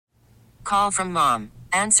call from mom.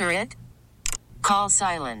 Answer it. Call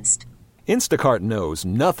silenced. Instacart knows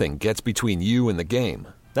nothing gets between you and the game.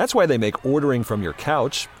 That's why they make ordering from your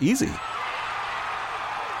couch easy.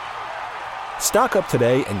 Stock up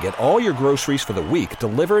today and get all your groceries for the week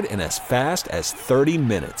delivered in as fast as 30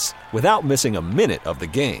 minutes without missing a minute of the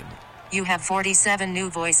game. You have 47 new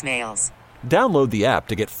voicemails. Download the app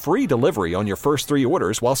to get free delivery on your first 3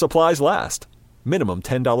 orders while supplies last. Minimum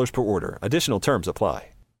 $10 per order. Additional terms apply.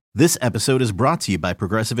 This episode is brought to you by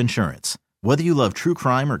Progressive Insurance. Whether you love true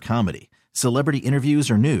crime or comedy, celebrity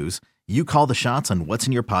interviews or news, you call the shots on what's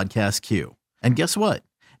in your podcast queue. And guess what?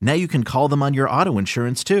 Now you can call them on your auto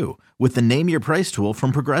insurance too with the Name Your Price tool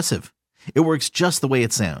from Progressive. It works just the way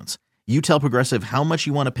it sounds. You tell Progressive how much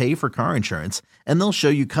you want to pay for car insurance, and they'll show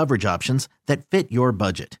you coverage options that fit your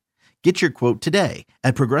budget. Get your quote today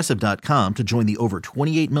at Progressive.com to join the over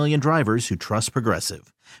 28 million drivers who trust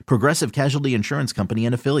Progressive. Progressive Casualty Insurance Company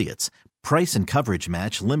and Affiliates. Price and coverage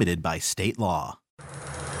match limited by state law.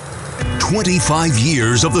 25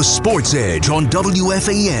 years of the Sports Edge on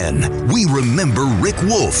WFAN. We remember Rick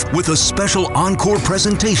Wolff with a special encore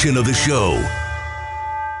presentation of the show.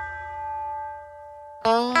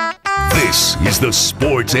 This is the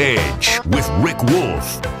Sports Edge with Rick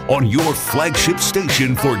Wolff on your flagship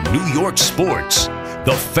station for New York sports.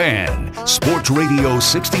 The Fan, Sports Radio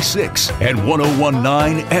 66 and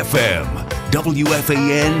 101.9 FM,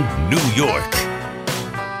 WFAN, New York.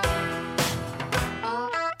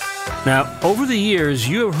 Now, over the years,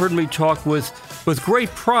 you have heard me talk with great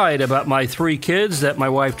pride about my 3 kids that my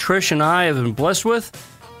wife Trish and I have been blessed with.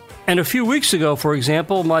 And a few weeks ago, for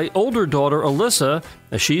example, my older daughter Alyssa,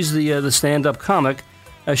 she's the stand-up comic,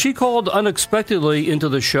 she called unexpectedly into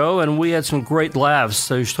the show, and we had some great laughs.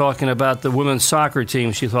 So she's talking about the women's soccer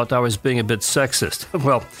team. She thought I was being a bit sexist.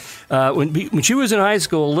 Well, when she was in high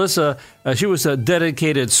school, Alyssa, she was a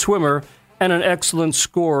dedicated swimmer and an excellent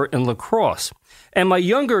scorer in lacrosse. And my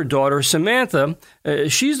younger daughter, Samantha,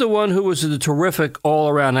 she's the one who was a terrific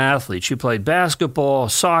all-around athlete. She played basketball,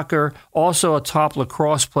 soccer, also a top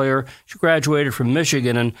lacrosse player. She graduated from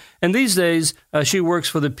Michigan, and these days she works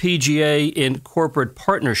for the PGA in corporate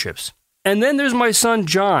partnerships. And then there's my son,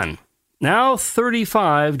 John. Now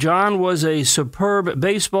 35, John was a superb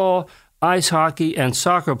baseball, ice hockey, and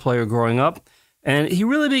soccer player growing up. And he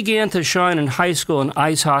really began to shine in high school in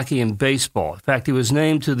ice hockey and baseball. In fact, he was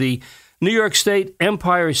named to the New York State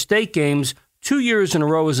Empire State Games 2 years in a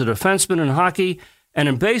row as a defenseman in hockey. And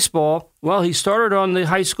in baseball, well, he started on the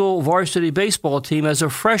high school varsity baseball team as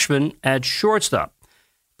a freshman at shortstop.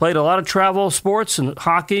 Played a lot of travel sports and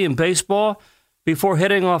hockey and baseball before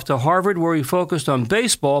heading off to Harvard, where he focused on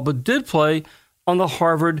baseball, but did play on the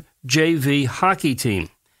Harvard JV hockey team.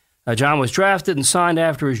 John was drafted and signed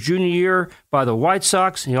after his junior year by the White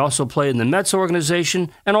Sox. He also played in the Mets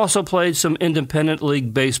organization and also played some independent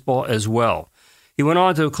league baseball as well. He went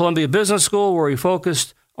on to Columbia Business School, where he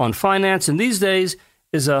focused on finance, and these days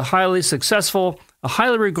is a highly successful, a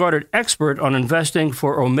highly regarded expert on investing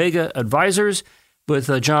for Omega Advisors,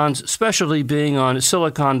 with John's specialty being on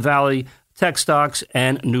Silicon Valley tech stocks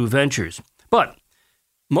and new ventures. But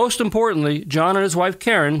most importantly, John and his wife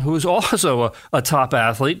Karen, who is also a top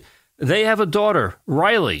athlete, they have a daughter,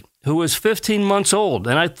 Riley, who is 15 months old.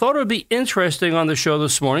 And I thought it would be interesting on the show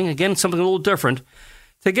this morning, again, something a little different,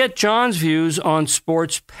 to get John's views on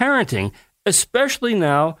sports parenting, especially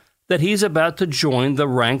now that he's about to join the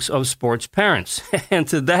ranks of sports parents. And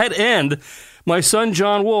to that end, my son,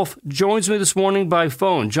 John Wolff, joins me this morning by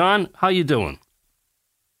phone. John, how you doing?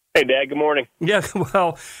 Hey, Dad. Good morning. Yeah,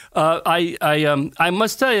 well, I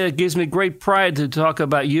must tell you, it gives me great pride to talk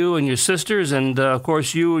about you and your sisters, and of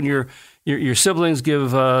course, you and your siblings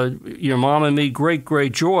give your mom and me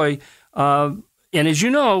great joy. And as you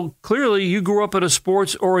know, clearly, you grew up in a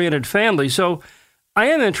sports-oriented family. So, I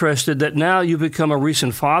am interested that now you've become a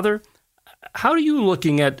recent father. How are you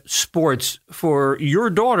looking at sports for your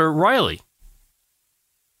daughter, Riley?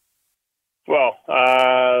 Well,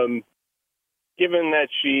 given that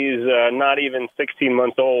she's not even 16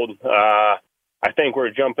 months old, I think we're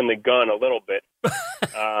jumping the gun a little bit.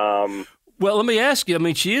 Well, let me ask you. I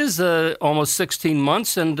mean, she is almost 16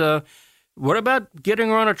 months, and what about getting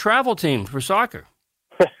her on a travel team for soccer?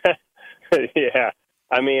 Yeah,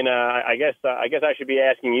 I mean, I guess I should be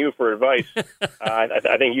asking you for advice.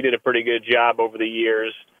 I think you did a pretty good job over the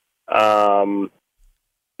years. There's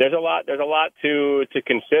a lot to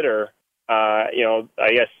consider. I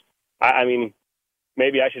guess. I mean,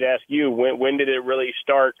 maybe I should ask you, when did it really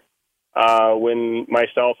start when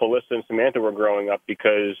myself, Alyssa, and Samantha were growing up?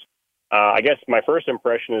 Because I guess my first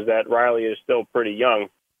impression is that Riley is still pretty young.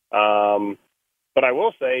 But I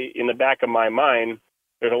will say, in the back of my mind,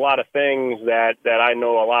 there's a lot of things that I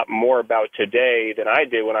know a lot more about today than I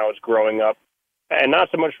did when I was growing up. And not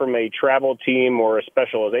so much from a travel team or a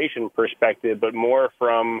specialization perspective, but more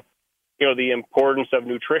from, the importance of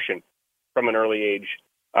nutrition from an early age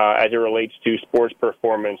as it relates to sports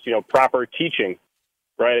performance, proper teaching,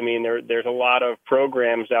 right? I mean, there's a lot of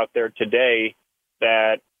programs out there today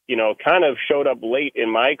that, kind of showed up late in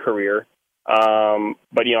my career.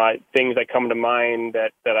 But, things that come to mind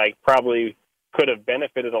that I probably could have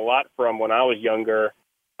benefited a lot from when I was younger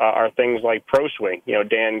are things like Pro Swing,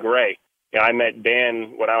 Dan Gray. I met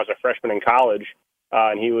Dan when I was a freshman in college,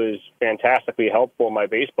 and he was fantastically helpful in my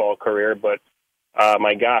baseball career. But,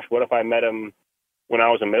 my gosh, what if I met him when I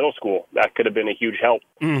was in middle school? That could have been a huge help.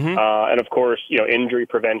 Mm-hmm. And, of course, injury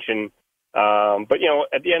prevention. But,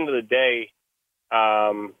 at the end of the day,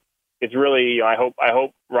 it's really, I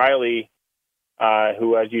hope Riley,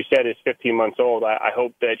 who, as you said, is 15 months old, I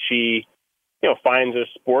hope that she, finds a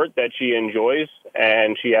sport that she enjoys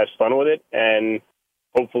and she has fun with it. And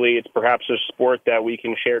hopefully it's perhaps a sport that we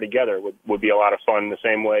can share together would be a lot of fun, the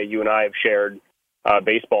same way you and I have shared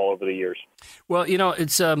baseball over the years. Well,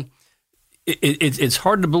 it's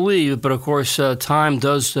hard to believe, but of course time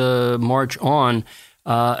does march on.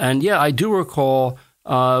 And yeah, I do recall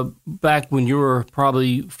back when you were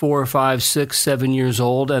probably 4 or 5, 6, 7 years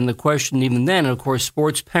old, and the question even then, of course,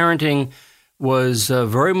 sports parenting was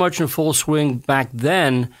very much in full swing back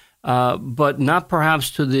then, but not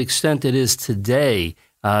perhaps to the extent it is today.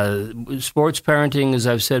 Sports parenting, as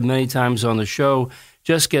I've said many times on the show,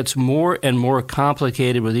 just gets more and more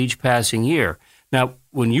complicated with each passing year. Now,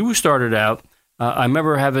 when you started out, I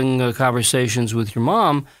remember having conversations with your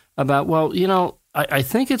mom about, I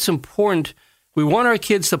think it's important. We want our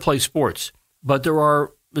kids to play sports, but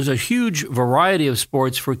there's a huge variety of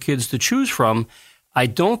sports for kids to choose from. I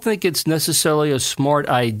don't think it's necessarily a smart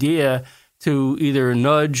idea to either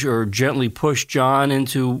nudge or gently push John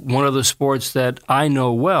into one of the sports that I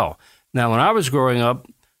know well. Now, when I was growing up,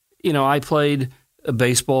 I played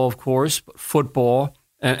baseball, of course, football,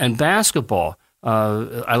 and basketball.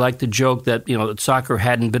 I like to joke that, soccer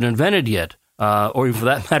hadn't been invented yet, or even for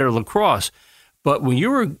that matter, lacrosse. But when you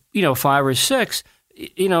were, 5 or 6,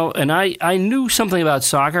 and I knew something about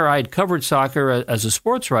soccer. I had covered soccer as a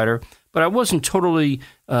sports writer, but I wasn't totally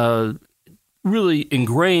really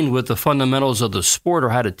ingrained with the fundamentals of the sport or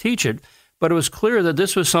how to teach it. But it was clear that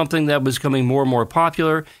this was something that was becoming more and more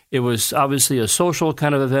popular. It was obviously a social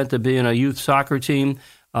kind of event to be in a youth soccer team.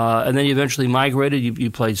 And then you eventually migrated.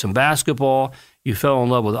 You played some basketball. You fell in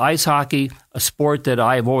love with ice hockey, a sport that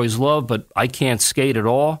I have always loved, but I can't skate at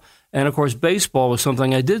all. And, of course, baseball was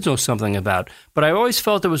something I did know something about. But I always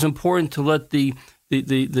felt it was important to let the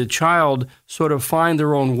child sort of find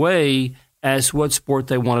their own way as what sport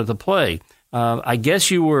they wanted to play. I guess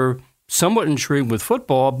you were somewhat intrigued with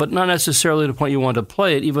football, but not necessarily to the point you wanted to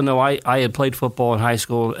play it, even though I had played football in high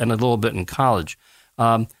school and a little bit in college.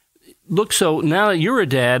 So now that you're a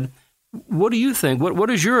dad, what do you think? What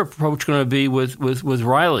is your approach going to be with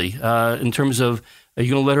Riley in terms of, are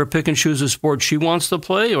you going to let her pick and choose a sport she wants to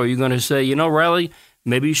play, or are you going to say, Riley,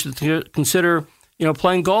 maybe you should consider,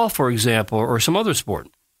 playing golf, for example, or some other sport?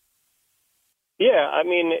 Yeah, I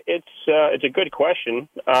mean, it's a good question.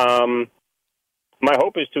 My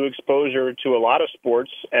hope is to expose her to a lot of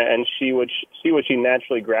sports and see what she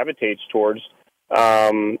naturally gravitates towards.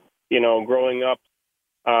 Growing up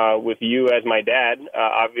with you as my dad,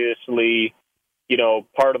 obviously,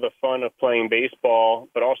 part of the fun of playing baseball,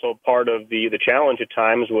 but also part of the challenge at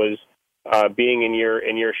times was being in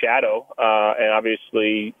your shadow, and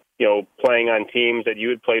obviously, playing on teams that you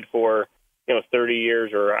had played for, 30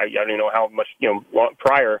 years or I don't know how much,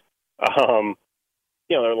 prior.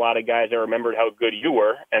 There were a lot of guys that remembered how good you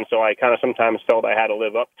were, and so I kind of sometimes felt I had to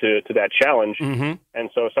live up to that challenge. Mm-hmm. And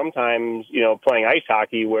so sometimes, playing ice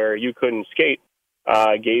hockey where you couldn't skate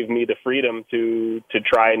gave me the freedom to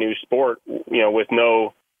try a new sport, with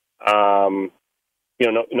no kind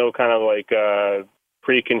of like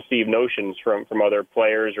preconceived notions from other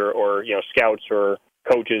players or scouts or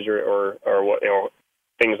coaches or what,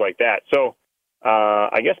 things like that. So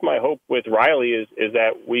I guess my hope with Riley is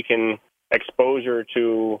that we can expose her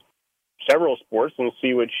to several sports and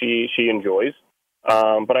see what she enjoys.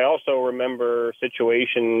 But I also remember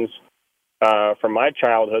situations from my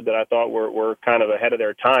childhood that I thought were kind of ahead of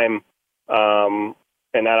their time. And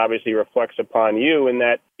that obviously reflects upon you in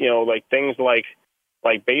that, like things like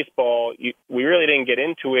baseball, we really didn't get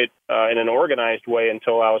into it in an organized way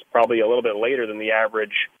until I was probably a little bit later than the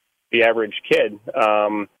average kid.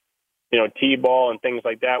 T-ball and things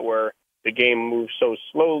like that, where the game moves so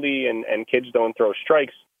slowly and kids don't throw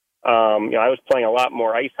strikes. I was playing a lot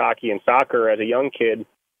more ice hockey and soccer as a young kid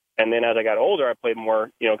And then as I got older, I played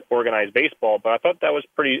more, organized baseball. But I thought that was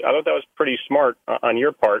pretty smart on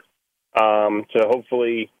your part to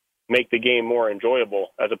hopefully make the game more enjoyable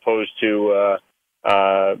as opposed to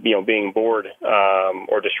being bored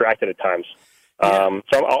or distracted at times.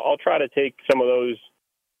 So I'll try to take some of those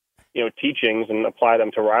teachings and apply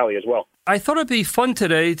them to Riley as well. I thought it'd be fun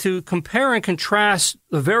today to compare and contrast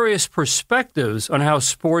the various perspectives on how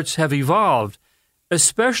sports have evolved,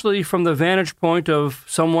 especially from the vantage point of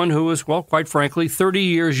someone who is, well, quite frankly, 30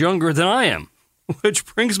 years younger than I am. Which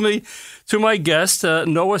brings me to my guest,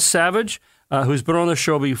 Noah Savage, who's been on the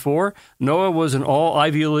show before. Noah was an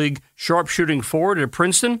all-Ivy League sharpshooting forward at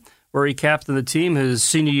Princeton, where he captained the team his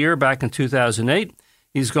senior year back in 2008.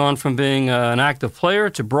 He's gone from being an active player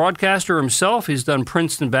to broadcaster himself. He's done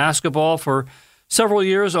Princeton basketball for several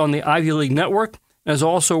years on the Ivy League Network and has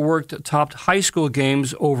also worked at topped high school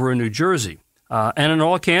games over in New Jersey. And in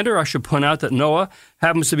all candor, I should point out that Noah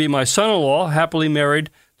happens to be my son-in-law, happily married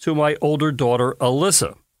to my older daughter,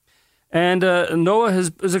 Alyssa. And Noah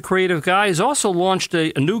is a creative guy. He's also launched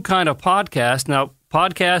a new kind of podcast. Now,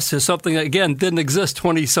 podcast is something that, again, didn't exist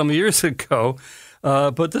 20-some years ago.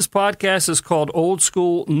 But this podcast is called Old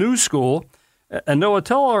School, New School. And Noah,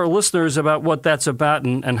 tell our listeners about what that's about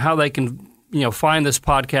and how they can, find this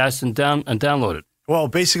podcast and download it. Well,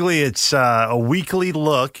 basically, it's a weekly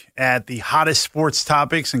look at the hottest sports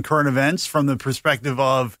topics and current events from the perspective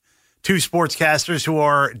of two sportscasters who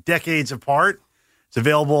are decades apart. It's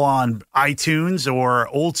available on iTunes or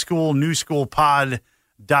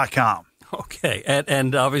oldschoolnewschoolpod.com. Okay,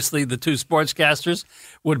 and obviously the two sportscasters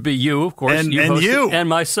would be you, of course, and you, and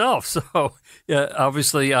myself. So,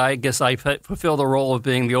 obviously, I guess I fulfill the role of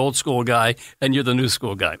being the old school guy, and you're the new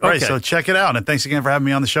school guy. Okay. All right, so check it out, and thanks again for having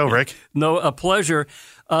me on the show, Rick. No, a pleasure.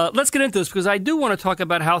 Let's get into this, because I do want to talk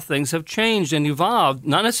about how things have changed and evolved,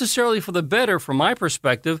 not necessarily for the better from my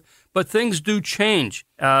perspective, but things do change.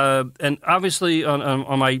 And obviously,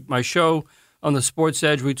 on my show on the Sports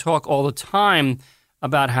Edge, we talk all the time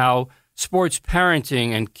about how sports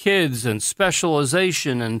parenting and kids and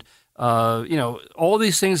specialization and, all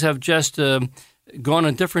these things have just gone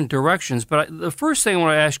in different directions. But the first thing I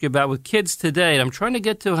want to ask you about with kids today, and I'm trying to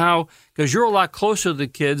get to how, because you're a lot closer to the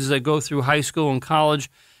kids that go through high school and college,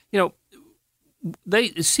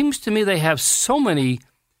 it seems to me they have so many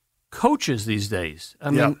coaches these days.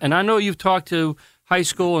 I mean, and I know you've talked to high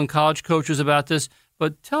school and college coaches about this,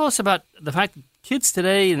 but tell us about the fact that kids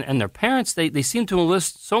today and their parents, they seem to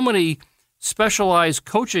enlist so many specialized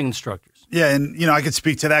coaching instructors. Yeah, and, I could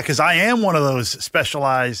speak to that because I am one of those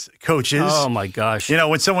specialized coaches. Oh, my gosh.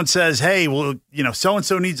 When someone says, hey, well,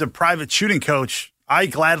 so-and-so needs a private shooting coach, I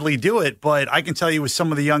gladly do it. But I can tell you with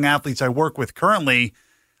some of the young athletes I work with currently,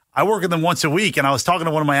 I work with them once a week. And I was talking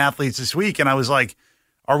to one of my athletes this week, and I was like,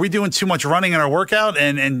 are we doing too much running in our workout?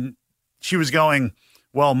 And she was going,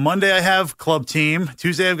 well, Monday I have club team.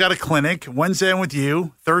 Tuesday I've got a clinic. Wednesday I'm with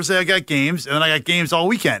you. Thursday I got games. And then I got games all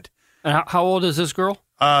weekend. And how old is this girl?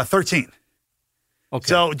 13. Okay.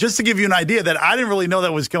 So just to give you an idea that I didn't really know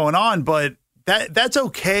that was going on, but that's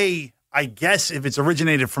okay, I guess, if it's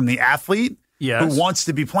originated from the athlete who wants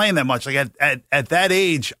to be playing that much. Like at that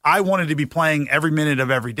age, I wanted to be playing every minute of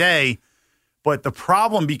every day. But the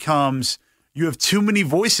problem becomes you have too many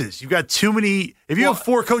voices. You've got too many. If you have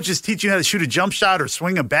four coaches teaching you how to shoot a jump shot or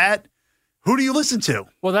swing a bat, who do you listen to?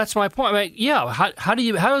 Well, that's my point. I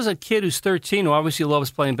mean, how does a kid who's 13 who obviously loves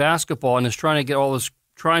playing basketball and is trying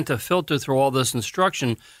to filter through all this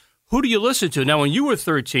instruction, who do you listen to? Now, when you were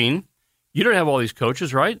 13, you didn't have all these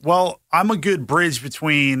coaches, right? Well, I'm a good bridge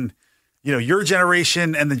between, your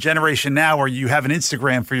generation and the generation now where you have an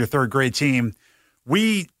Instagram for your third grade team.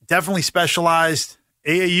 We definitely specialized.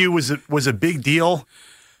 AAU was a big deal,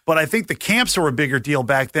 but I think the camps were a bigger deal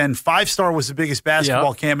back then. 5-Star was the biggest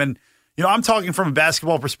basketball camp. And, I'm talking from a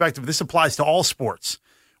basketball perspective. This applies to all sports,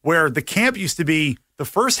 where the camp used to be the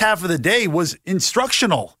first half of the day was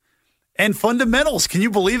instructional and fundamentals. Can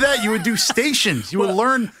you believe that? You would do stations. You would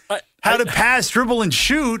learn how to pass, dribble, and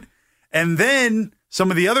shoot. And then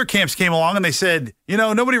some of the other camps came along and they said,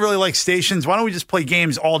 nobody really likes stations. Why don't we just play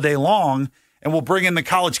games all day long? And we'll bring in the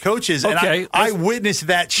college coaches. Okay. And I witnessed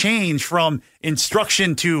that change from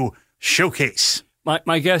instruction to showcase.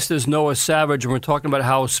 My guest is Noah Savage, and we're talking about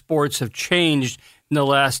how sports have changed in the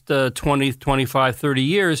last 20, 25, 30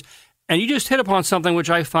 years. And you just hit upon something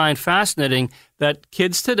which I find fascinating, that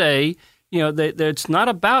kids today, it's not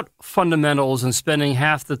about fundamentals and spending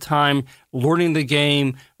half the time learning the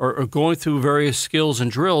game or going through various skills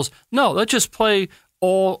and drills. No, let's just play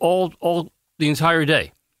all the entire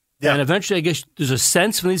day. Yeah. And eventually, I guess there's a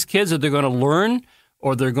sense from these kids that they're going to learn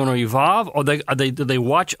or they're going to evolve, or do they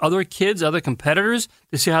watch other kids, other competitors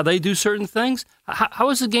to see how they do certain things? How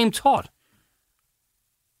is the game taught?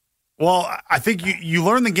 Well, I think you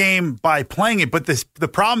learn the game by playing it, but the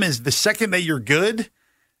problem is the second that you're good,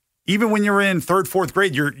 even when you're in third, fourth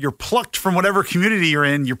grade, you're plucked from whatever community you're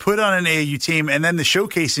in, you're put on an AAU team, and then the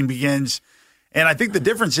showcasing begins. And I think the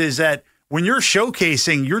difference is that when you're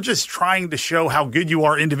showcasing, you're just trying to show how good you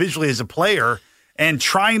are individually as a player, and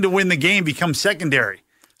trying to win the game becomes secondary.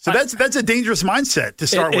 So that's a dangerous mindset to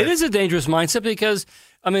start with. It is a dangerous mindset because,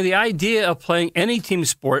 I mean, the idea of playing any team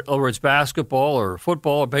sport, whether it's basketball or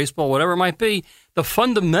football or baseball, whatever it might be, the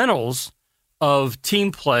fundamentals of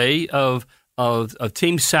team play, of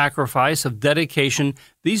team sacrifice, of dedication,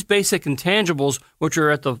 these basic intangibles, which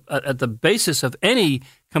are at the basis of any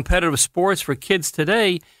competitive sports for kids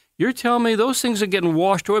today, you're telling me those things are getting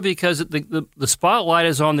washed away because the spotlight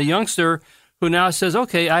is on the youngster who now says,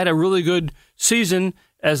 okay, I had a really good season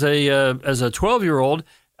as a 12-year-old,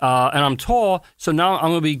 and I'm tall, so now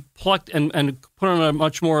I'm going to be plucked and put on a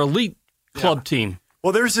much more elite club team.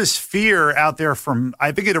 Well, there's this fear out there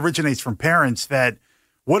I think it originates from parents that,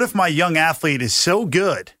 what if my young athlete is so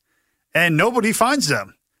good and nobody finds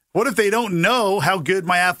them? What if they don't know how good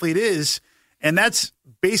my athlete is? And that's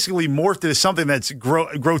basically morphed into something that's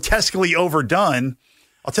grotesquely overdone.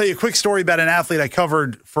 I'll tell you a quick story about an athlete I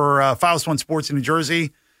covered for Files One Sports in New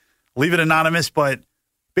Jersey. Leave it anonymous, but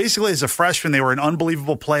basically as a freshman, they were an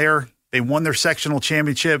unbelievable player. They won their sectional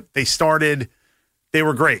championship. They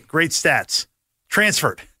were great stats.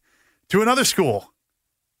 Transferred to another school,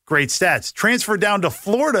 great stats. Transferred down to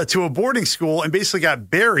Florida to a boarding school and basically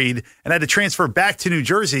got buried and had to transfer back to New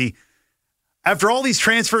Jersey. After all these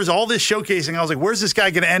transfers, all this showcasing, I was like, where's this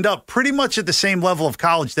guy going to end up? Pretty much at the same level of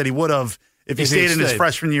college that he would have if he stayed in his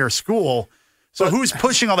freshman year of school. So who's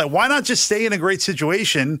pushing all that? Why not just stay in a great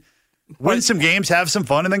situation, win some games, have some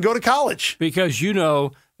fun, and then go to college? Because you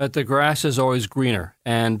know that the grass is always greener.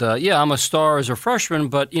 And, I'm a star as a freshman,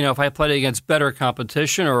 but, if I played against better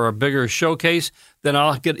competition or a bigger showcase, then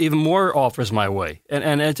I'll get even more offers my way.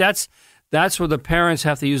 And that's where the parents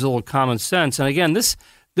have to use a little common sense. And, again, this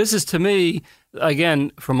is, to me,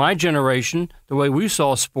 again, from my generation, the way we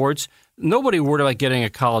saw sports, nobody worried about getting a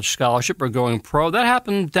college scholarship or going pro. That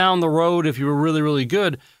happened down the road if you were really, really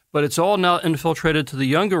good. But it's all now infiltrated to the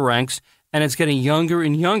younger ranks, and it's getting younger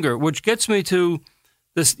and younger, which gets me to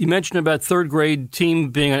this. You mentioned about third grade team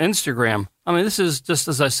being on Instagram. I mean, this is just,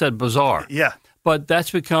 as I said, bizarre. Yeah. But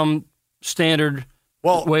that's become standard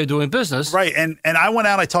way of doing business. Right. And I went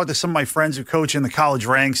out, I talked to some of my friends who coach in the college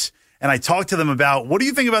ranks, and I talked to them about, what do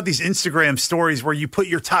you think about these Instagram stories where you put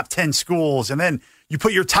your top 10 schools and then you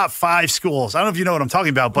put your top 5 schools? I don't know if you know what I'm talking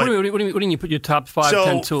about. But what do you mean you put your top 5,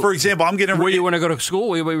 10 So, for example, I'm getting... Where you want to go to school?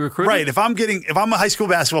 Where you recruit? Right. If I'm a high school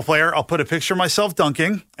basketball player, I'll put a picture of myself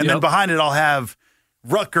dunking, and then behind it I'll have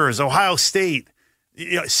Rutgers, Ohio State,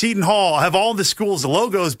 Seton Hall. I'll have all the schools, the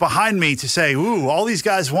logos behind me to say, ooh, all these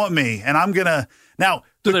guys want me, and I'm going to... Now,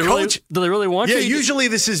 do they really want you? Yeah, usually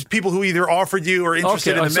this is people who either offered you or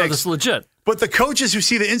interested in the mix. So this is legit. But the coaches who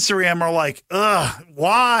see the Instagram are like, ugh,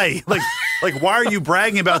 why? Like, why are you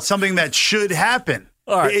bragging about something that should happen?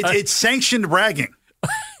 All right, it's sanctioned bragging.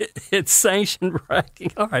 It's sanctioned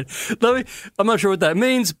bragging. All right. I'm not sure what that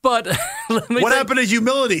means, but what happened to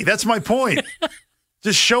humility? That's my point.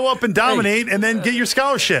 Just show up and dominate and then get your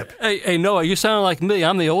scholarship. Hey, Noah, you sound like me.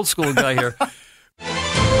 I'm the old school guy here.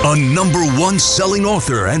 A #1 selling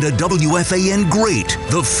author and a WFAN great,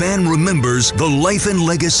 The Fan remembers the life and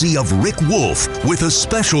legacy of Rick Wolff with a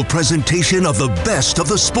special presentation of the best of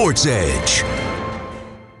the Sports Edge.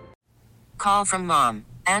 Call from mom.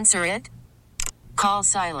 Answer it. Call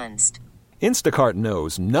silenced. Instacart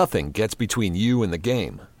knows nothing gets between you and the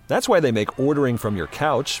game. That's why they make ordering from your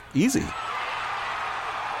couch easy.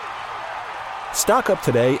 Stock up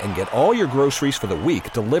today and get all your groceries for the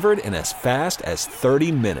week delivered in as fast as 30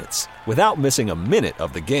 minutes without missing a minute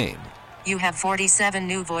of the game. You have 47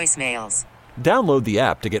 new voicemails. Download the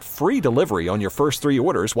app to get free delivery on your first 3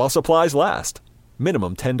 orders while supplies last.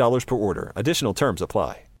 Minimum $10 per order. Additional terms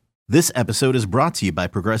apply. This episode is brought to you by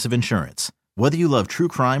Progressive Insurance. Whether you love true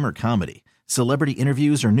crime or comedy, celebrity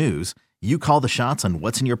interviews or news, you call the shots on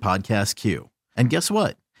what's in your podcast queue. And guess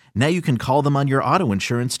what? Now you can call them on your auto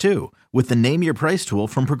insurance too with the Name Your Price tool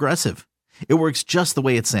from Progressive. It works just the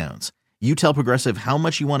way it sounds. You tell Progressive how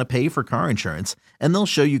much you want to pay for car insurance, and they'll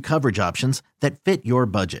show you coverage options that fit your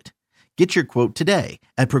budget. Get your quote today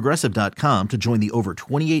at Progressive.com to join the over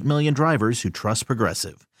 28 million drivers who trust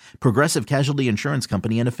Progressive. Progressive Casualty Insurance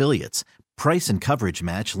Company and Affiliates. Price and coverage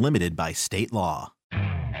match limited by state law.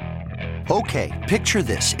 Okay, picture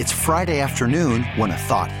this. It's Friday afternoon when a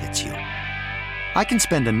thought hits you. I can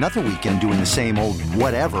spend another weekend doing the same old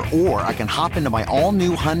whatever, or I can hop into my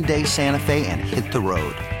all-new Hyundai Santa Fe and hit the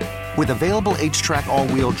road. With available H-Track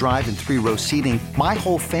all-wheel drive and 3-row seating, my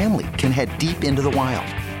whole family can head deep into the wild.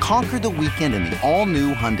 Conquer the weekend in the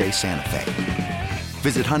all-new Hyundai Santa Fe.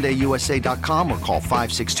 Visit HyundaiUSA.com or call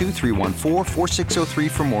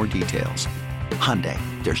 562-314-4603 for more details. Hyundai,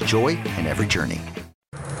 there's joy in every journey.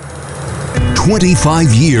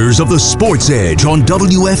 25 years of the Sports Edge on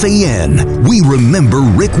WFAN. We remember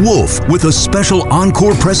Rick Wolff with a special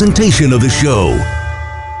encore presentation of the show.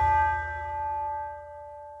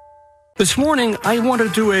 This morning, I want to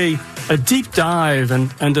do a deep dive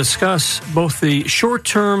and discuss both the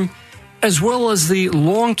short-term as well as the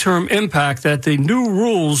long-term impact that the new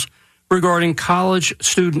rules regarding college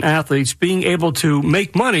student athletes being able to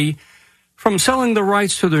make money from selling the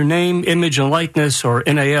rights to their name, image, and likeness, or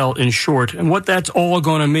NIL in short, and what that's all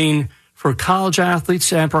going to mean for college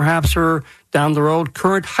athletes and perhaps for, down the road,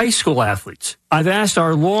 current high school athletes. I've asked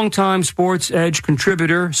our longtime Sports Edge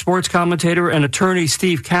contributor, sports commentator, and attorney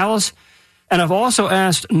Steve Callis, and I've also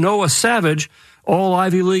asked Noah Savage, all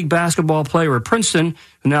Ivy League basketball player at Princeton,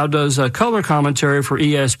 who now does color commentary for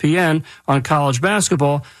ESPN on college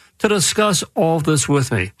basketball, to discuss all of this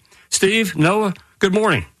with me. Steve, Noah, good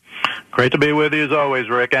morning. Great to be with you as always,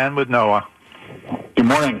 Rick, and with Noah. Good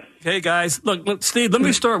morning. Hey, guys. Look, Steve, let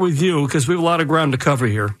me start with you because we have a lot of ground to cover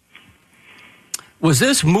here. Was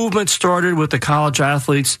this movement started with the college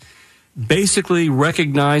athletes basically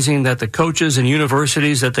recognizing that the coaches and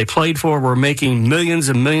universities that they played for were making millions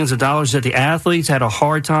and millions of dollars, that the athletes had a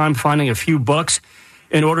hard time finding a few bucks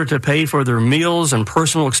in order to pay for their meals and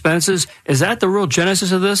personal expenses? Is that the real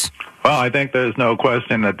genesis of this? Well, I think there's no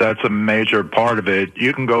question that that's a major part of it.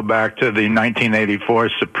 You can go back to the 1984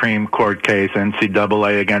 Supreme Court case,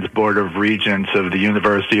 NCAA against Board of Regents of the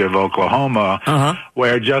University of Oklahoma,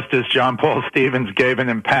 where Justice John Paul Stevens gave an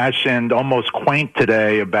impassioned, almost quaint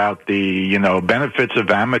today about the, benefits of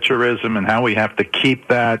amateurism and how we have to keep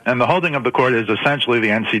that. And the holding of the court is essentially the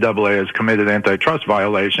NCAA has committed antitrust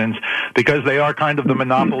violations because they are kind of the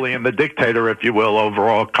monopoly and the dictator, if you will, over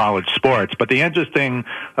all college sports. But the interesting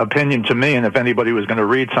opinion to me, and if anybody was going to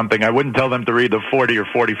read something, I wouldn't tell them to read the 40 or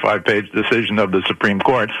 45-page decision of the Supreme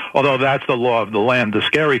Court, although that's the law of the land. The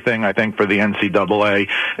scary thing, I think, for the NCAA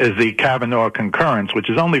is the Kavanaugh concurrence, which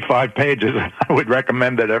is only 5 pages. I would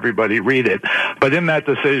recommend that everybody read it. But in that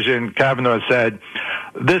decision, Kavanaugh said,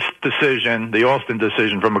 this decision, the Alston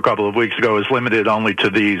decision from a couple of weeks ago, is limited only to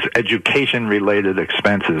these education-related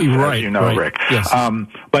expenses, right, as you know, right. Rick. Yes.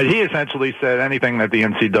 But he essentially said anything that the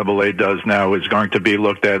NCAA does now is going to be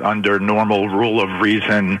looked at under normal rule of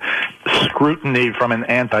reason scrutiny from an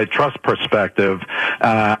antitrust perspective.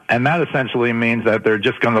 And that essentially means that they're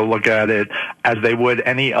just going to look at it as they would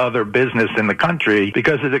any other business in the country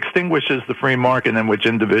because it extinguishes the free market in which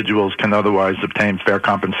individuals can otherwise obtain fair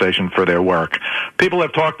compensation for their work. People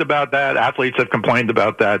have talked about that. Athletes have complained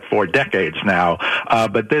about that for decades now.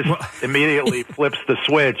 But this immediately flips the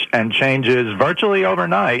switch and changes virtually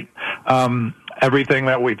overnight everything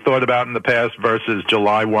that we've thought about in the past versus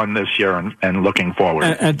July 1 this year and looking forward.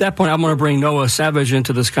 And at that point, I'm going to bring Noah Savage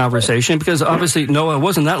into this conversation because obviously, Noah, it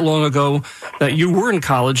wasn't that long ago that you were in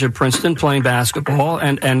college at Princeton playing basketball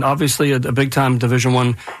and obviously a big-time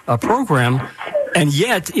Division I program. And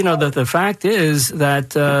yet, the fact is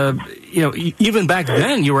that, even back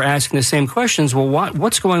then you were asking the same questions. Well,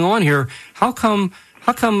 what's going on here? How come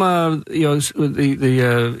the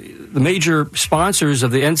major sponsors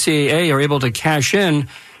of the NCAA are able to cash in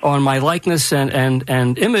on my likeness and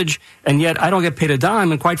image, and yet I don't get paid a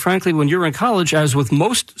dime? And quite frankly, when you're in college, as with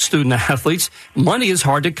most student athletes, money is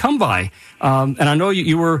hard to come by. And I know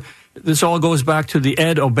you were. This all goes back to the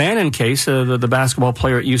Ed O'Bannon case, the basketball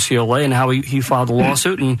player at UCLA, and how he filed a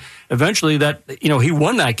lawsuit, and eventually that he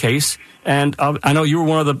won that case. And I know you were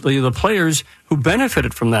one of the players who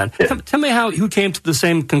benefited from that. Tell me how you came to the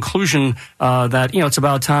same conclusion that it's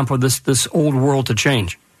about time for this old world to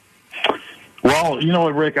change. Well, you know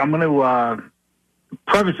what, Rick, I'm going to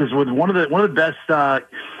preface this with one of the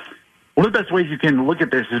best ways you can look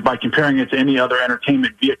at this is by comparing it to any other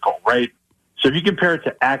entertainment vehicle, right? So if you compare it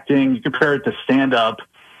to acting, you compare it to stand-up.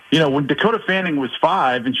 When Dakota Fanning was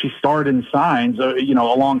 5 and she starred in Signs,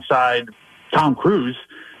 alongside Tom Cruise,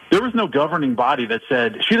 there was no governing body that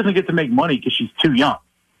said she doesn't get to make money because she's too young.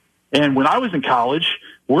 And when I was in college,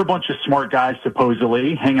 we're a bunch of smart guys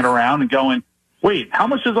supposedly hanging around and going, wait, how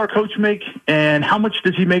much does our coach make? And how much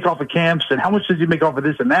does he make off of camps? And how much does he make off of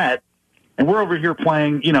this and that? And we're over here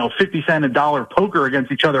playing, 50 cent a dollar poker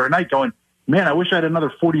against each other at night going, man, I wish I had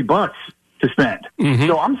another $40 to spend. Mm-hmm.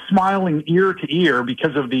 So I'm smiling ear to ear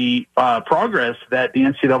because of the progress that the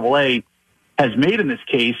NCAA has made in this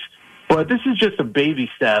case, but this is just a baby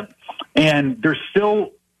step, and there's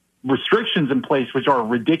still restrictions in place which are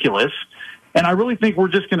ridiculous. And I really think we're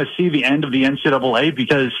just going to see the end of the NCAA,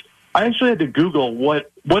 because I actually had to Google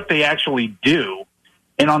what they actually do.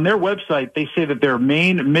 And on their website, they say that their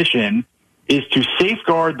main mission is to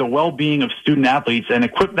safeguard the well-being of student athletes and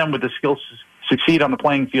equip them with the skills to succeed on the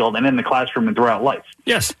playing field and in the classroom and throughout life.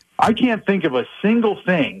 Yes. I can't think of a single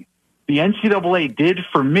thing the NCAA did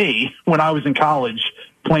for me when I was in college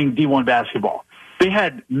playing D1 basketball. They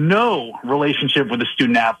had no relationship with the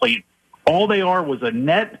student athlete. All they are was a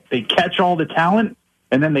net. They catch all the talent,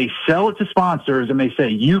 and then they sell it to sponsors, and they say,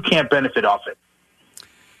 you can't benefit off it.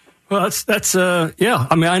 Well, that's yeah.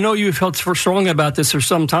 I mean, I know you've felt strong about this for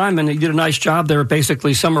some time, and you did a nice job there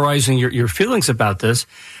basically summarizing your feelings about this.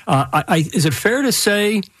 Is it fair to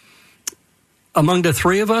say, among the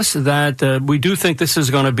three of us, that we do think this is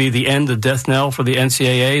going to be the end, the death knell for the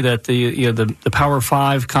NCAA, that the Power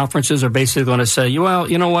Five conferences are basically going to say, well,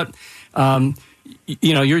 you know what,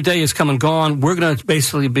 your day is come and gone. We're going to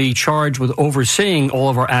basically be charged with overseeing all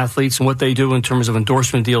of our athletes and what they do in terms of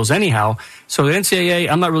endorsement deals anyhow. So the NCAA,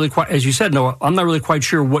 I'm not really quite, as you said, Noah, I'm not really quite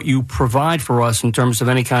sure what you provide for us in terms of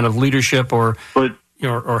any kind of leadership or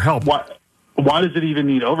help. Why does it even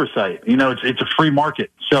need oversight? It's a free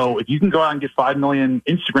market. So if you can go out and get 5 million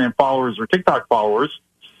Instagram followers or TikTok followers,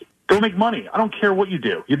 go make money. I don't care what you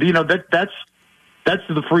do. That's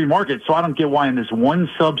the free market. So I don't get why in this one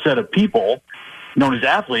subset of people known as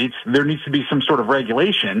athletes, there needs to be some sort of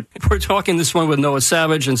regulation. We're talking this one with Noah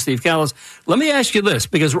Savage and Steve Callis. Let me ask you this,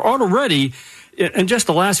 because we're already, in just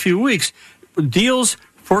the last few weeks, deals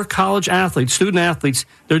for college athletes, student athletes,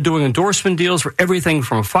 they're doing endorsement deals for everything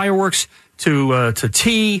from fireworks to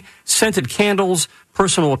tea, scented candles,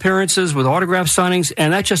 personal appearances with autograph signings,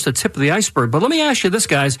 and that's just the tip of the iceberg. But let me ask you this,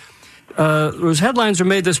 guys. Those headlines were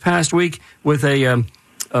made this past week with a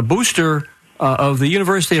booster of the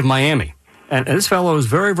University of Miami. And this fellow is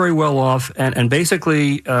very, very well off, and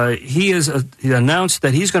basically he announced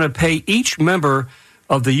that he's going to pay each member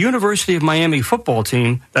of the University of Miami football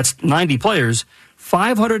team, that's 90 players,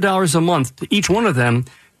 $500 a month to each one of them.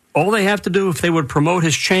 All they have to do, if they would promote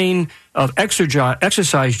his chain of exercise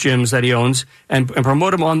gyms that he owns and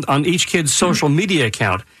promote them on each kid's social media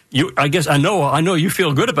account. I know you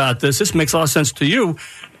feel good about this. This makes a lot of sense to you.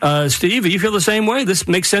 Steve, you feel the same way? This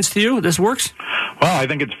makes sense to you? This works? Well, I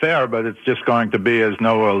think it's fair, but it's just going to be, as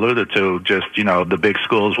Noah alluded to, the big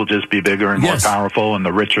schools will just be bigger and more powerful, and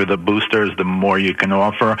the richer the boosters, the more you can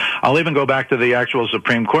offer. I'll even go back to the actual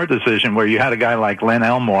Supreme Court decision where you had a guy like Len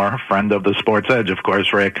Elmore, friend of the Sports Edge, of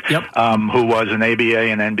course, Rick, who was an ABA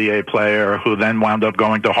and NBA player, who then wound up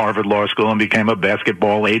going to Harvard Law School and became a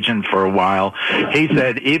basketball agent for a while. He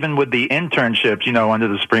said even with the internships, under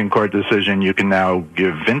the Supreme Court decision, you can now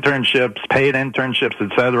give internships, paid internships,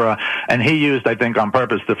 etc. And he used, I think, on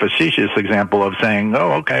purpose, the facetious example of saying,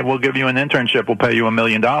 oh, okay, we'll give you an internship, we'll pay you $1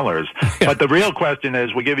 million. But the real question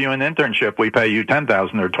is, we give you an internship, we pay you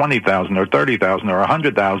 $10,000 or $20,000 or $30,000 or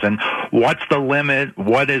 $100,000. What's the limit?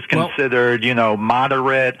 What is considered,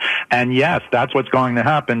 moderate? And yes, that's what's going to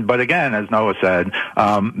happen. But again, as Noah said,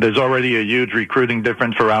 there's already a huge recruiting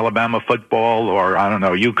difference for Alabama football or,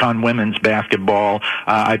 UConn women's basketball.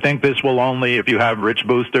 I think this will only, if you have rich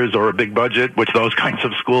boosters or a big budget, which those kinds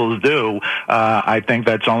of schools do, I think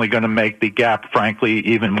that's only going to make the gap, frankly,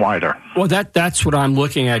 even wider. Well, that's what I'm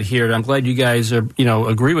looking at here. And I'm glad you guys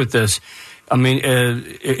agree with this. I mean,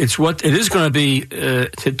 it is going to be,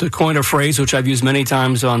 to coin a phrase which I've used many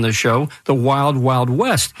times on the show, the wild, wild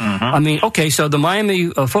west. Mm-hmm. I mean, okay, so the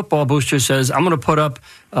Miami football booster says, I'm going to put up,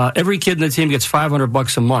 every kid in the team gets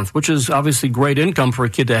 $500 a month, which is obviously great income for a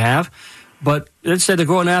kid to have. But let's say they're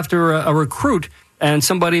going after a recruit, and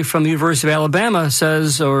somebody from the University of Alabama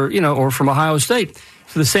says, or from Ohio State,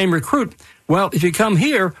 to the same recruit, well, if you come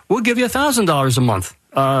here, we'll give you $1,000 a month,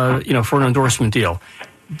 for an endorsement deal.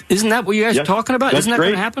 Isn't that what you guys are talking about? Isn't that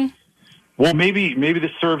going to happen? Well, maybe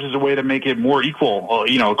this serves as a way to make it more equal,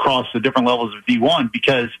 across the different levels of D1,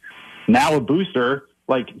 because now a booster,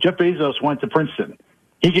 like Jeff Bezos went to Princeton.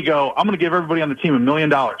 He could go, I'm going to give everybody on the team $1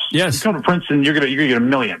 million. Yes. You come to Princeton, you're going to get $1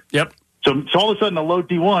 million. Yep. So all of a sudden, a low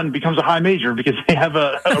D1 becomes a high major because they have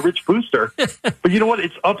a rich booster. But you know what?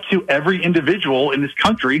 It's up to every individual in this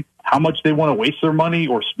country how much they want to waste their money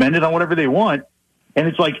or spend it on whatever they want. And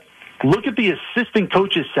it's like, look at the assistant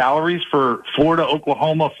coaches' salaries for Florida,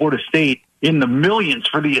 Oklahoma, Florida State in the millions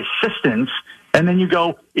for the assistants. And then you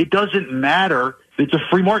go, it doesn't matter. It's a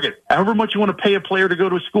free market. However much you want to pay a player to go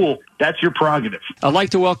to a school, that's your prerogative. I'd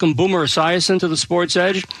like to welcome Boomer Esiason to the Sports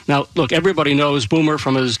Edge. Now, look, everybody knows Boomer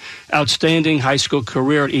from his outstanding high school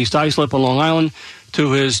career at East Islip on Long Island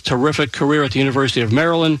to his terrific career at the University of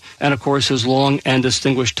Maryland, and, of course, his long and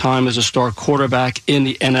distinguished time as a star quarterback in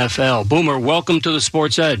the NFL. Boomer, welcome to the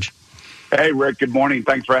Sports Edge. Hey, Rick, good morning.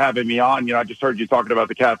 Thanks for having me on. I just heard you talking about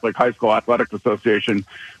the Catholic High School Athletic Association.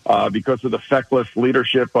 Because of the feckless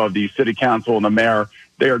leadership of the city council and the mayor,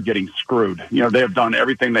 they are getting screwed. They have done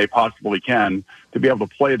everything they possibly can to be able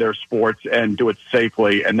to play their sports and do it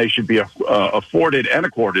safely, and they should be afforded and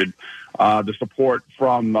accorded the support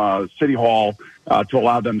from City Hall to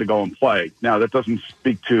allow them to go and play. Now, that doesn't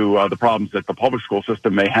speak to the problems that the public school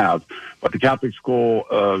system may have, but the Catholic school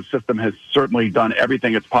system has certainly done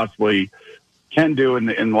everything it's possibly can do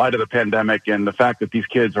in light of the pandemic, and the fact that these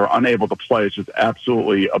kids are unable to play is just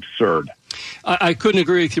absolutely absurd. I couldn't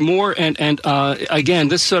agree with you more. And again,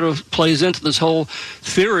 this sort of plays into this whole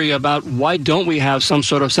theory about why don't we have some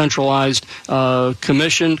sort of centralized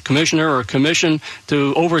commissioner or commission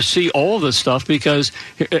to oversee all of this stuff? Because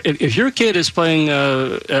if your kid is playing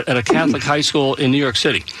at a Catholic high school in New York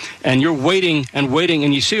City, and you're waiting,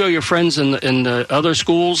 and you see all your friends in other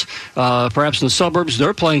schools, perhaps in the suburbs,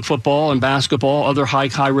 they're playing football and basketball, other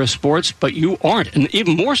high-risk sports, but you aren't. And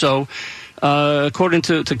even more so, according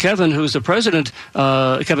to Kevin, who's the president,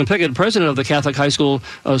 Kevin Pickett, president of the Catholic High School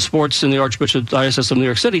Sports in the Archbishop Diocese of New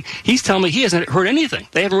York City, he's telling me he hasn't heard anything.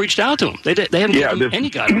 They haven't reached out to him. They haven't given him any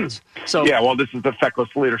guidance. So this is the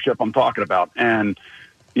feckless leadership I'm talking about. And,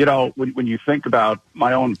 when you think about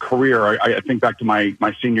my own career, I think back to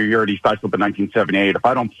my senior year at East Islip in 1978. If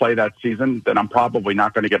I don't play that season, then I'm probably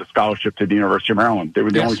not going to get a scholarship to the University of Maryland. They were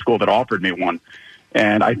the only school that offered me one.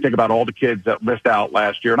 And I think about all the kids that missed out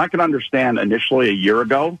last year. And I can understand initially a year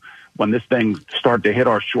ago when this thing started to hit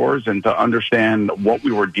our shores, and to understand what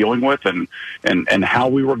we were dealing with and how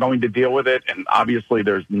we were going to deal with it. And obviously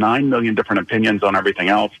there's 9 million different opinions on everything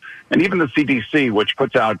else. And even the CDC, which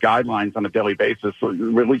puts out guidelines on a daily basis,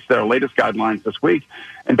 released their latest guidelines this week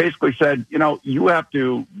and basically said, you have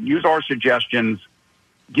to use our suggestions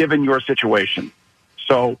given your situation.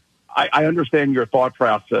 So I understand your thought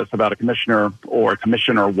process about a commissioner or a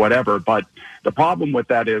commission or whatever, but the problem with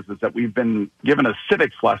that is that we've been given a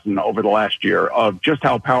civics lesson over the last year of just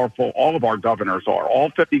how powerful all of our governors are, all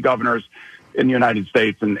 50 governors in the United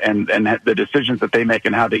States, and the decisions that they make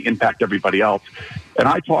and how they impact everybody else. And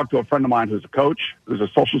I talked to a friend of mine who's a coach, who's a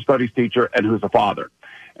social studies teacher, and who's a father.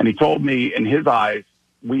 And he told me, in his eyes,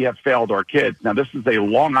 we have failed our kids. Now, this is a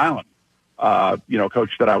Long Island,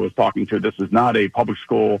 coach that I was talking to. This is not a public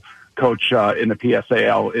school coach in the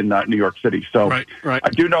PSAL in New York City. So right. I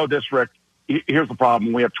do know this, Rick. Here's the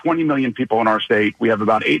problem. We have 20 million people in our state. We have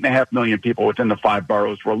about 8.5 million people within the 5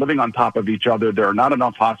 boroughs. We're living on top of each other. There are not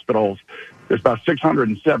enough hospitals. There's about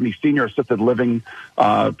 670 senior assisted living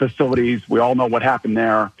facilities. We all know what happened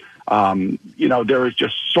there. There is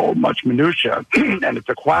just so much minutia, and it's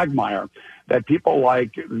a quagmire that people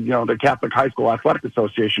like, the Catholic High School Athletic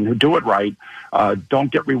Association, who do it right,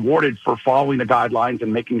 don't get rewarded for following the guidelines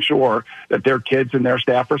and making sure that their kids and their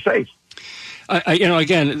staff are safe.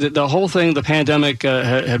 Again, the whole thing, the pandemic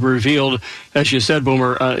had revealed, as you said,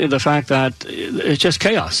 Boomer, the fact that it's just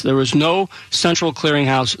chaos. There was no central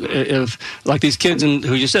clearinghouse. If, like these kids,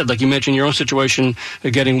 who you said, like you mentioned your own situation,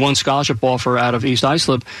 getting one scholarship offer out of East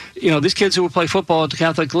Islip, these kids who would play football at the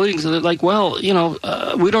Catholic leagues, they're like, we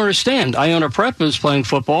don't understand. Iona Prep is playing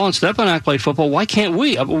football, and Stepanak played football. Why can't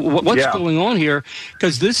we? What's going on here?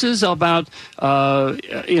 Because this is about,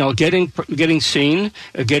 getting seen,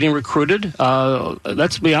 getting recruited.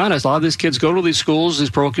 Let's be honest, a lot of these kids go to these schools,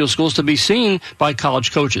 these parochial schools, to be seen by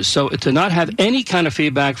college coaches. So to not have any kind of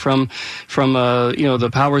feedback from the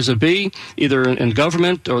powers that be, either in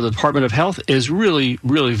government or the Department of Health, is really,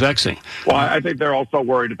 really vexing. Well, I think they're also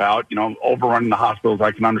worried about, overrunning the hospitals.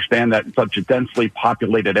 I can understand that in such a densely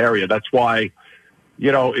populated area. That's why,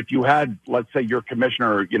 if you had, let's say, your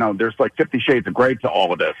commissioner, there's like 50 shades of gray to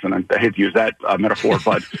all of this. And I hate to use that metaphor,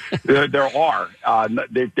 but there are.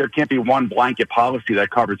 There can't be one blanket policy that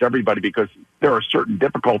covers everybody, because there are certain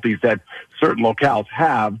difficulties that certain locales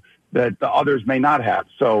have that the others may not have.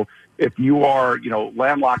 So if you are,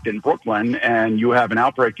 landlocked in Brooklyn and you have an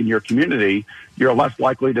outbreak in your community, you're less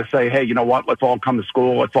likely to say, hey, you know what, let's all come to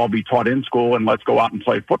school, let's all be taught in school, and let's go out and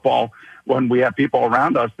play football, when we have people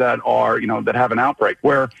around us that are, that have an outbreak.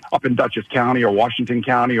 Where up in Dutchess County or Washington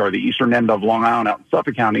County or the eastern end of Long Island out in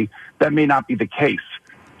Suffolk County, that may not be the case.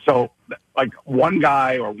 So like one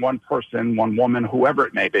guy or one person, one woman, whoever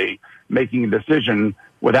it may be, making a decision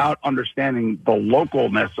without understanding the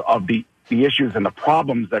localness of the issues and the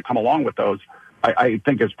problems that come along with those, I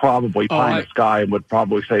think is probably pie in the sky and would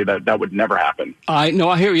probably say that would never happen. I hear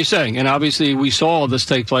what you're saying, and obviously we saw this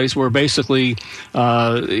take place where basically,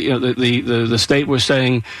 the state was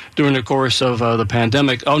saying during the course of the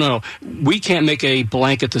pandemic, oh no, we can't make a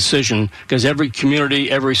blanket decision because every community,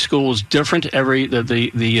 every school is different.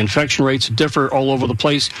 The infection rates differ all over the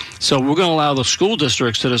place, so we're going to allow the school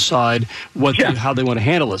districts to decide how they want to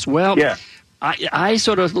handle this. Well, I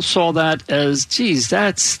sort of saw that as, geez,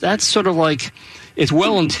 that's sort of like, it's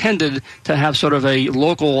well intended to have sort of a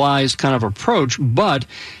localized kind of approach, but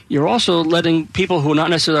you're also letting people who are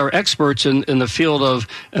not necessarily experts in the field of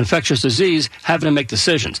infectious disease having to make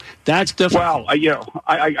decisions. That's different. Well,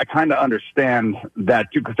 I kind of understand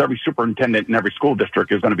that too, because every superintendent in every school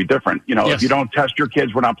district is going to be different. If you don't test your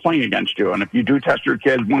kids, we're not playing against you. And if you do test your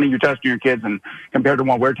kids, when are you testing your kids, and compared to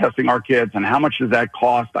when we're testing our kids, and how much does that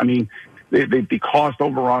cost? I mean, the cost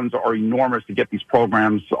overruns are enormous to get these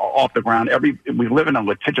programs off the ground. We live in a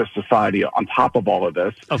litigious society on top of all of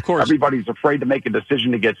this. Of course. Everybody's afraid to make a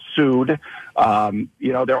decision to get sued.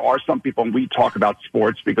 There are some people, and we talk about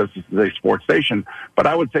sports because this is a sports station, but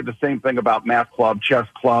I would say the same thing about math club, chess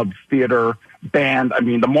club, theater, band. I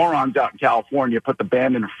mean, the morons out in California put the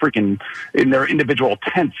band in their individual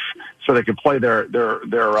tents so they could play their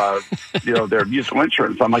musical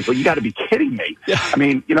instruments. I'm like, well, you got to be kidding me. Yeah. I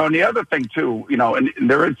mean, and the other thing too, and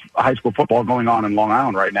there is high school football going on in Long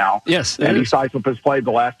Island right now. Yes. And East Islip has played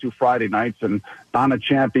the last 2 Friday nights, and Donna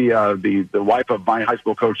Champy, the wife of my high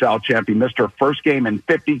school coach, Al Champy, missed her first game in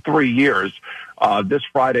 53 years this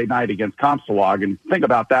Friday night against Comstock. And think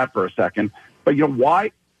about that for a second. But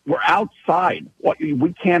why? We're outside.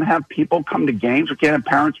 We can't have people come to games. We can't have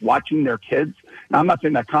parents watching their kids. Now, I'm not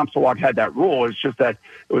saying that Comstock had that rule. It's just that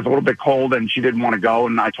it was a little bit cold and she didn't want to go,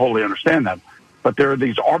 and I totally understand that. But there are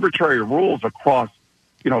these arbitrary rules across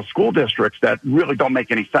school districts that really don't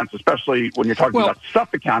make any sense, especially when you're talking about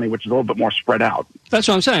Suffolk County, which is a little bit more spread out. That's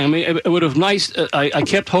what I'm saying. I mean, it would have I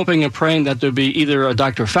kept hoping and praying that there'd be either a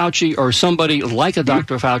Dr. Fauci or somebody like a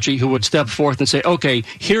Dr. Fauci who would step forth and say, okay,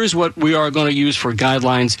 here's what we are going to use for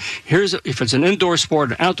guidelines. Here's, if it's an indoor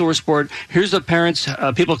sport, an outdoor sport, here's the parents,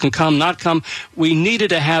 people can come, not come. We needed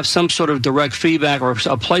to have some sort of direct feedback or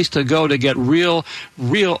a place to go to get real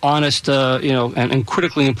honest, and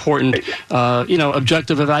critically important,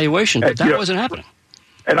 objective evaluation, but that wasn't happening.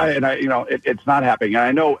 And it's not happening. And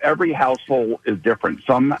I know every household is different.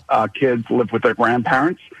 Some kids live with their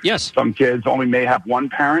grandparents. Yes. Some kids only may have one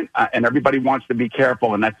parent, and everybody wants to be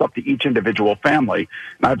careful, and that's up to each individual family.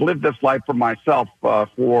 And I've lived this life for myself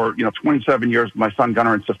for 27 years with my son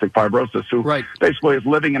Gunnar in cystic fibrosis, who basically is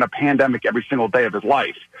living in a pandemic every single day of his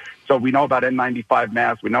life. So we know about N95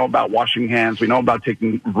 masks. We know about washing hands. We know about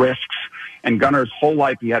taking risks. And Gunnar's whole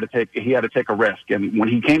life, he had to take a risk. And when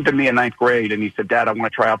he came to me in 9th grade and he said, Dad, I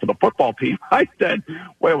want to try out for the football team, I said,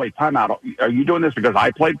 wait, time out. Are you doing this because I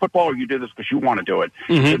played football, or you do this because you want to do it?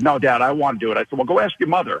 Mm-hmm. He said, no, Dad, I want to do it. I said, well, go ask your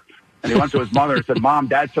mother. And he went to his mother and said, Mom,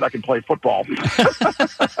 Dad said I can play football. But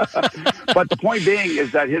the point being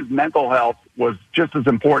is that his mental health was just as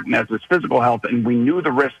important as his physical health, and we knew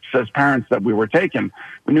the risks as parents that we were taking.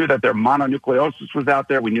 We knew that their mononucleosis was out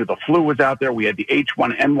there. We knew the flu was out there. We had the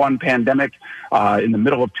H1N1 pandemic in the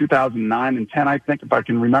middle of 2009 and 10, I think, if I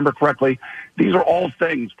can remember correctly. These are all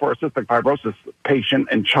things for a cystic fibrosis patient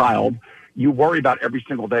and child you worry about every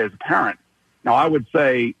single day as a parent. Now, I would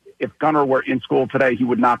say if Gunnar were in school today, he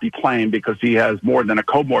would not be playing because he has more than a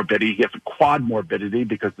comorbidity. He has a quad morbidity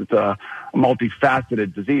because it's a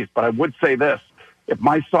multifaceted disease. But I would say this, if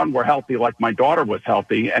my son were healthy like my daughter was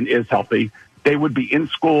healthy and is healthy, they would be in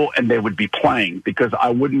school and they would be playing because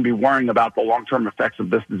I wouldn't be worrying about the long-term effects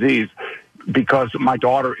of this disease because my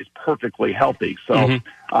daughter is perfectly healthy. So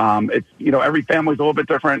it's, every family's a little bit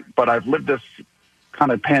different, but I've lived this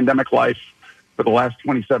kind of pandemic life for the last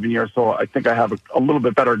 27 years, so I think I have a little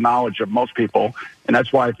bit better knowledge of most people, and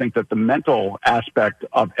that's why I think that the mental aspect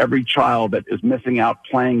of every child that is missing out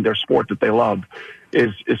playing their sport that they love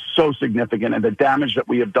is so significant, and the damage that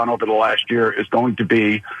we have done over the last year is going to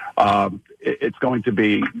be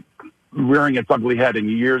rearing its ugly head in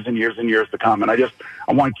years and years and years to come. And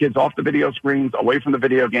I want kids off the video screens, away from the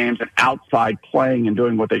video games, and outside playing and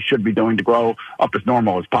doing what they should be doing to grow up as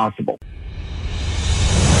normal as possible.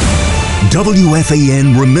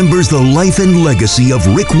 WFAN remembers the life and legacy of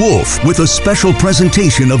Rick Wolff with a special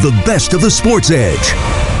presentation of the best of the Sports Edge.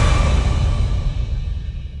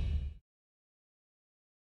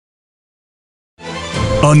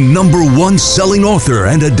 A #1 selling author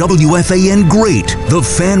and a WFAN great, the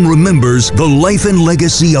fan remembers the life and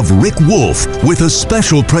legacy of Rick Wolff with a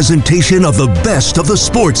special presentation of the best of the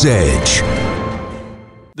Sports Edge.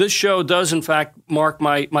 This show does, in fact, mark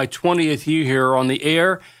my 20th year here on the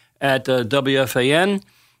air at WFAN.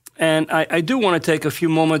 And I do want to take a few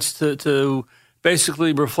moments to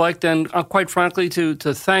basically reflect and, quite frankly, to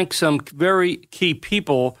thank some very key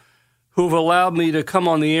people who've allowed me to come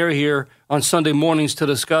on the air here on Sunday mornings to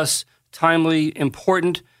discuss timely,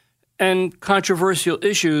 important, and controversial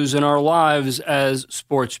issues in our lives as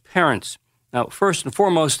sports parents. Now, first and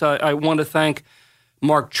foremost, I want to thank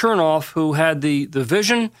Mark Chernoff, who had the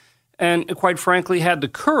vision and, quite frankly, had the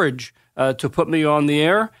courage to put me on the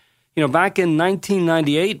air. You know, back in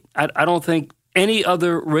 1998, I don't think any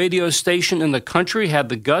other radio station in the country had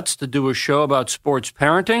the guts to do a show about sports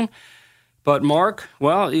parenting. But Mark,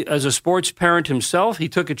 well, as a sports parent himself, he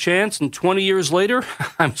took a chance, and 20 years later,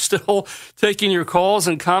 I'm still taking your calls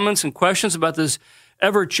and comments and questions about this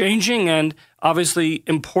ever-changing and obviously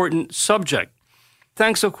important subject.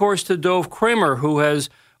 Thanks, of course, to Dove Kramer, who has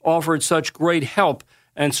offered such great help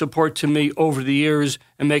and support to me over the years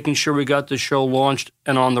in making sure we got the show launched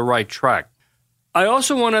and on the right track. I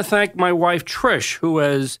also want to thank my wife, Trish, who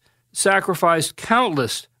has sacrificed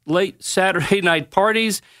countless late Saturday night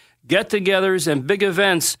parties, get-togethers, and big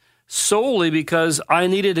events solely because I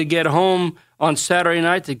needed to get home on Saturday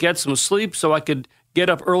night to get some sleep so I could get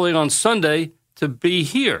up early on Sunday to be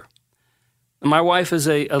here. My wife is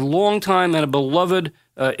a longtime and a beloved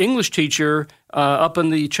English teacher up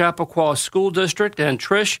in the Chappaqua School District. And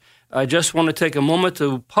Trish, I just want to take a moment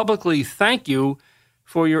to publicly thank you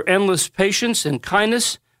for your endless patience and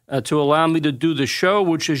kindness to allow me to do the show,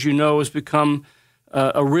 which, as you know, has become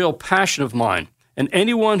a real passion of mine. And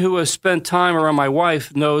anyone who has spent time around my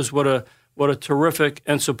wife knows what a terrific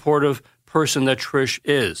and supportive person that Trish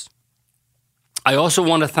is. I also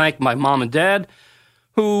want to thank my mom and dad,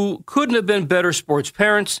 who couldn't have been better sports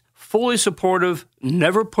parents, fully supportive,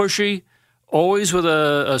 never pushy, always with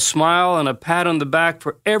a smile and a pat on the back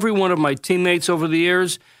for every one of my teammates over the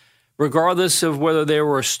years, regardless of whether they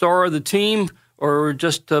were a star of the team or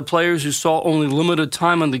just players who saw only limited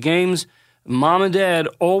time on the games. Mom and Dad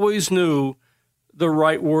always knew the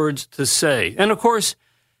right words to say. And, of course,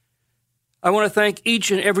 I want to thank each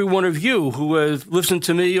and every one of you who have listened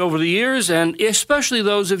to me over the years, and especially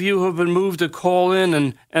those of you who have been moved to call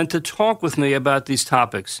in and to talk with me about these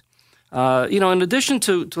topics. In addition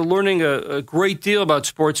to learning a great deal about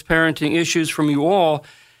sports parenting issues from you all,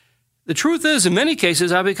 the truth is, in many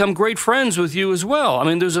cases, I've become great friends with you as well. I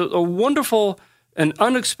mean, there's a wonderful and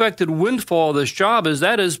unexpected windfall of this job,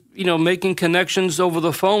 making connections over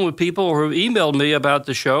the phone with people who have emailed me about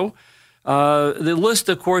the show. The list,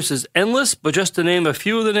 of course, is endless, but just to name a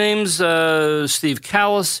few of the names, Steve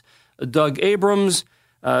Callis, Doug Abrams,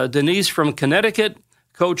 Denise from Connecticut,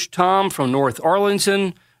 Coach Tom from North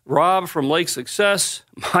Arlington, Rob from Lake Success,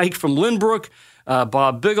 Mike from Lynbrook,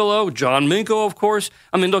 Bob Bigelow, John Minko, of course.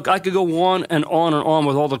 I mean, look, I could go on and on and on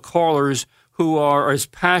with all the callers who are as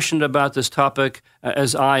passionate about this topic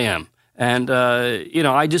as I am. And,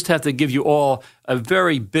 I just have to give you all a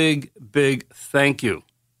very big, big thank you.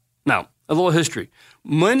 Now, a little history.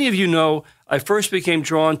 Many of you know I first became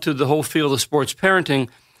drawn to the whole field of sports parenting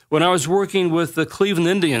when I was working with the Cleveland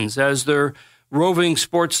Indians as their roving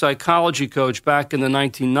sports psychology coach back in the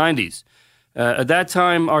 1990s. At that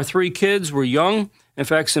time, our three kids were young. In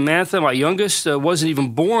fact, Samantha, my youngest, wasn't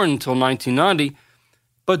even born until 1990.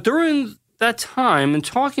 But during that time, in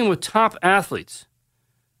talking with top athletes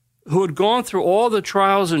who had gone through all the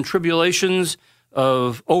trials and tribulations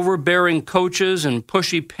of overbearing coaches and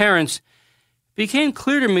pushy parents, it became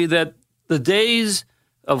clear to me that the days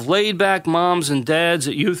of laid-back moms and dads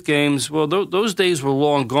at youth games, well, those days were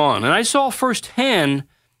long gone. And I saw firsthand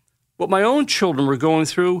what my own children were going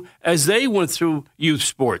through as they went through youth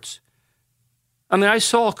sports. I mean, I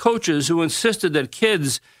saw coaches who insisted that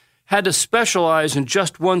kids had to specialize in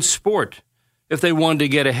just one sport if they wanted to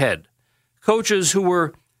get ahead. Coaches who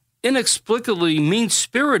were inexplicably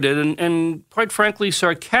mean-spirited and quite frankly,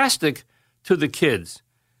 sarcastic to the kids.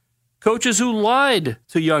 Coaches who lied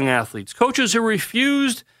to young athletes. Coaches who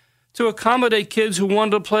refused to accommodate kids who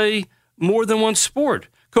wanted to play more than one sport.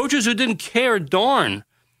 Coaches who didn't care a darn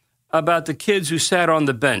about the kids who sat on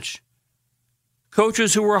the bench.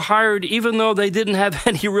 Coaches who were hired even though they didn't have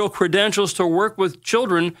any real credentials to work with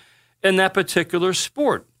children in that particular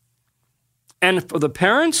sport. And for the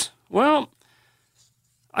parents, well,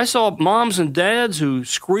 I saw moms and dads who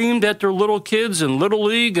screamed at their little kids in Little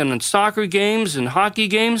League and in soccer games and hockey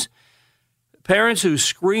games. Parents who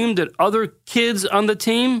screamed at other kids on the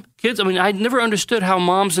team. I never understood how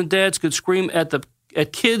moms and dads could scream at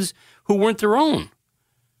kids who weren't their own.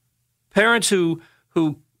 Parents who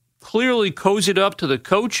clearly cozied up to the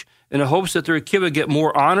coach in the hopes that their kid would get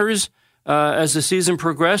more honors as the season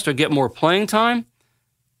progressed or get more playing time.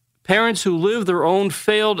 Parents who live their own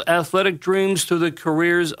failed athletic dreams through the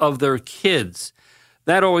careers of their kids.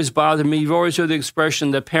 That always bothered me. You've always heard the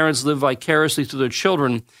expression that parents live vicariously through their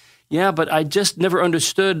children. Yeah, but I just never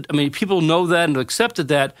understood. I mean, people know that and accepted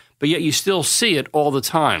that, but yet you still see it all the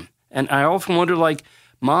time. And I often wonder, like,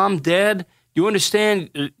 Mom, Dad, you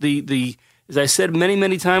understand the as I said many,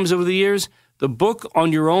 many times over the years, the book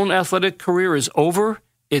on your own athletic career is over.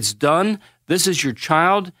 It's done. This is your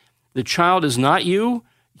child. The child is not you.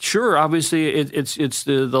 Sure, obviously, it's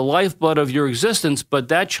the lifeblood of your existence, but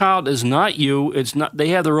that child is not you. It's not. They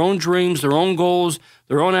have their own dreams, their own goals,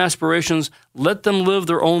 their own aspirations. Let them live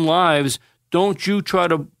their own lives. Don't you try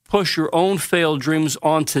to push your own failed dreams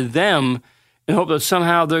onto them and hope that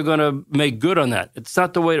somehow they're going to make good on that. It's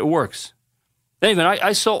not the way it works. Anyway,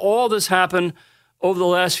 I saw all this happen over the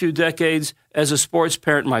last few decades as a sports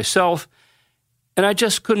parent myself, and I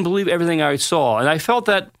just couldn't believe everything I saw. And I felt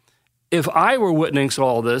that if I were witnessing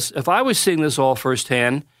all this, if I was seeing this all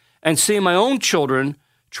firsthand and seeing my own children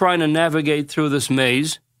trying to navigate through this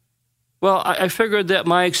maze, well, I figured that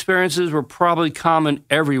my experiences were probably common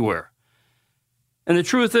everywhere. And the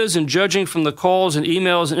truth is, in judging from the calls and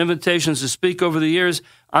emails and invitations to speak over the years,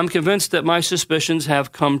 I'm convinced that my suspicions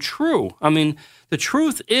have come true. I mean, the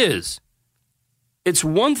truth is, it's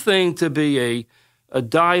one thing to be a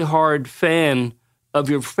diehard fan of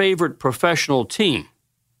your favorite professional team.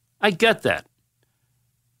 I get that.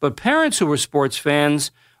 But parents who are sports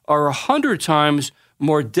fans are 100 times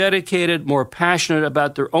more dedicated, more passionate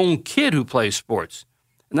about their own kid who plays sports.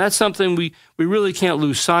 And that's something we really can't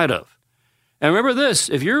lose sight of. And remember this,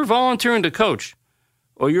 if you're volunteering to coach,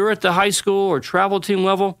 or you're at the high school or travel team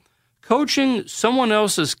level, coaching someone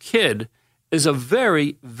else's kid is a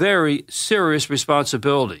very, very serious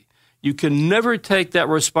responsibility. You can never take that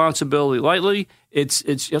responsibility lightly. It's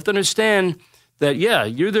you have to understand that, yeah,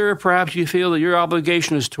 you're there, perhaps you feel that your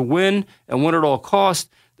obligation is to win and win at all costs.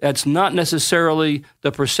 That's not necessarily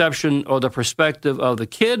the perception or the perspective of the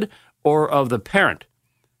kid or of the parent.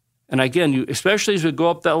 And again, especially as we go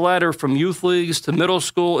up that ladder from youth leagues to middle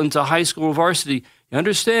school into high school varsity, you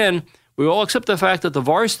understand, we all accept the fact that the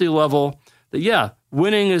varsity level, that, yeah,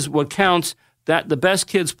 winning is what counts, that the best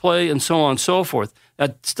kids play and so on and so forth.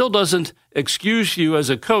 That still doesn't excuse you as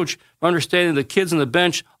a coach for understanding the kids on the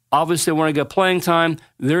bench obviously want to get playing time.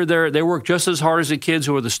 They're there. They work just as hard as the kids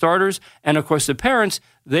who are the starters. And, of course, the parents,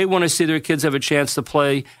 they want to see their kids have a chance to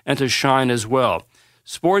play and to shine as well.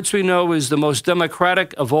 Sports, we know, is the most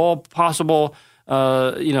democratic of all possible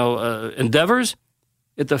endeavors.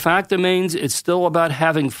 The fact remains it's still about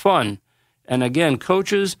having fun. And, again,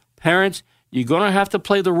 coaches, parents, you're going to have to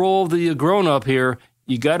play the role of the grown-up here.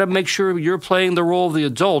 You got to make sure you're playing the role of the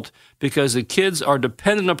adult because the kids are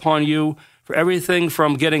dependent upon you for everything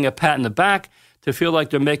from getting a pat in the back to feel like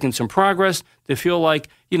they're making some progress, to feel like,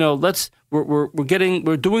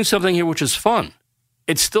 we're doing something here which is fun.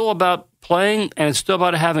 It's still about playing and it's still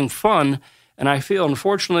about having fun. And I feel,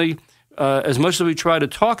 unfortunately, as much as we try to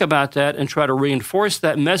talk about that and try to reinforce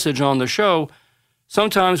that message on the show,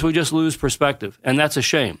 sometimes we just lose perspective. And that's a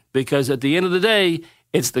shame because at the end of the day,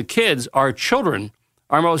 it's the kids, our children,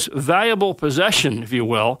 our most valuable possession, if you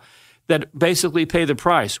will, that basically pay the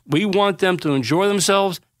price. We want them to enjoy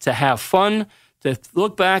themselves, to have fun, to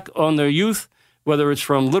look back on their youth, whether it's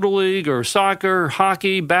from Little League or soccer,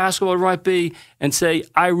 hockey, basketball, or might be, and say,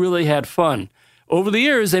 I really had fun. Over the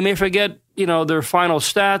years, they may forget, their final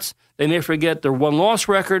stats. They may forget their win-loss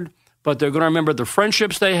record, but they're going to remember the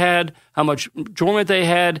friendships they had, how much enjoyment they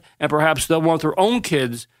had, and perhaps they'll want their own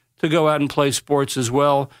kids to go out and play sports as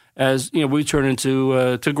well as, we turn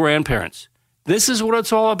into to grandparents. This is what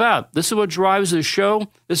it's all about. This is what drives this show.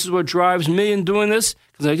 This is what drives me in doing this.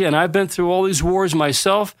 Because, again, I've been through all these wars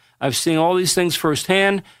myself. I've seen all these things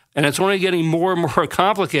firsthand, and it's only getting more and more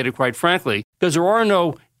complicated, quite frankly, because there are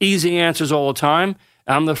no easy answers all the time.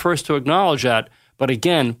 I'm the first to acknowledge that. But,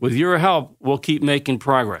 again, with your help, we'll keep making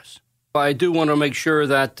progress. I do want to make sure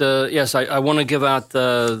that, I want to give out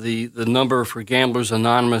the number for Gamblers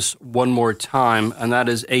Anonymous one more time, and that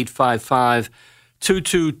is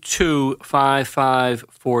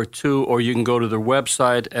 855-222-5542, or you can go to their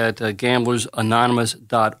website at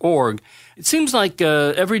gamblersanonymous.org. It seems like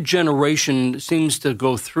every generation seems to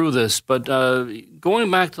go through this, but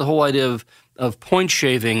going back to the whole idea of point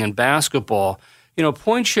shaving in basketball,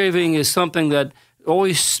 point shaving is something that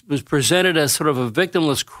always was presented as sort of a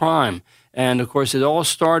victimless crime. And, of course, it all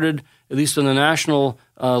started, at least on the national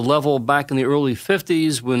level, back in the early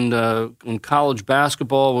 50s when college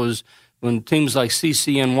basketball was when teams like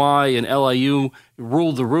CCNY and LIU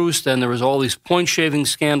ruled the roost, and there was all these point-shaving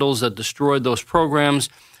scandals that destroyed those programs.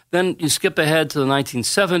 Then you skip ahead to the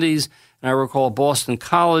 1970s, and I recall Boston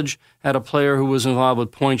College had a player who was involved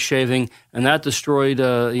with point shaving, and that destroyed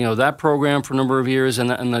that program for a number of years and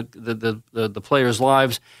the players'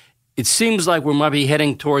 lives. It seems like we might be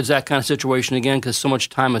heading towards that kind of situation again because so much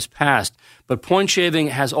time has passed. But point shaving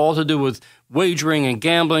has all to do with wagering and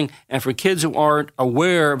gambling, and for kids who aren't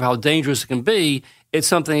aware of how dangerous it can be, it's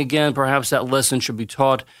something, again, perhaps that lesson should be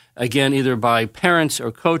taught, again, either by parents or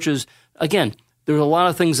coaches. Again, there are a lot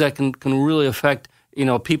of things that can really affect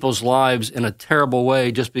people's lives in a terrible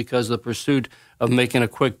way just because of the pursuit of making a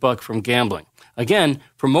quick buck from gambling. Again,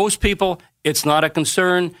 for most people, it's not a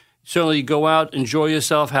concern. Certainly you go out, enjoy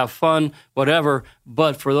yourself, have fun, whatever.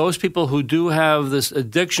 But for those people who do have this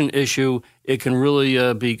addiction issue, it can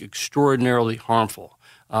really be extraordinarily harmful.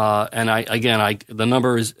 The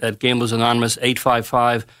number is at Gamblers Anonymous,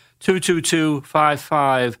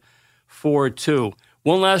 855-222-5542.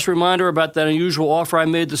 One last reminder about that unusual offer I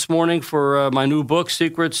made this morning for my new book,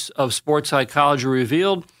 Secrets of Sports Psychology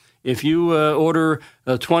Revealed. If you order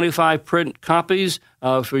 25 print copies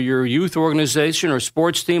for your youth organization or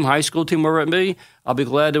sports team, high school team, wherever it may be, I'll be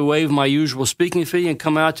glad to waive my usual speaking fee and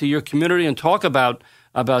come out to your community and talk about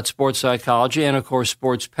sports psychology and, of course,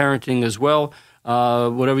 sports parenting as well,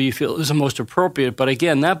 whatever you feel is the most appropriate. But,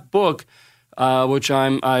 again, that book, which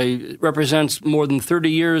I represents more than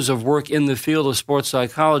 30 years of work in the field of sports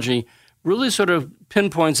psychology, really sort of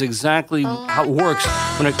pinpoints exactly how it works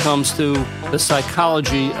when it comes to the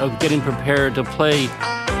psychology of getting prepared to play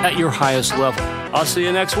at your highest level. I'll see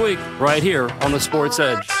you next week right here on The Sports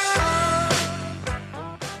Edge.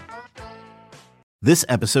 This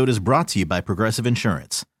episode is brought to you by Progressive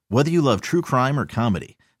Insurance. Whether you love true crime or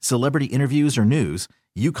comedy, celebrity interviews or news,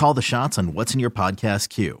 you call the shots on what's in your podcast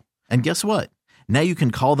queue. And guess what? Now you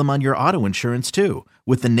can call them on your auto insurance too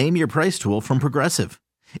with the Name Your Price tool from Progressive.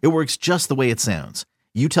 It works just the way it sounds.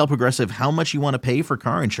 You tell Progressive how much you want to pay for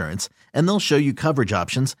car insurance, and they'll show you coverage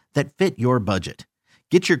options that fit your budget.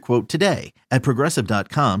 Get your quote today at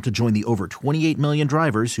Progressive.com to join the over 28 million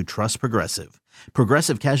drivers who trust Progressive.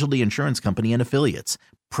 Progressive Casualty Insurance Company and Affiliates.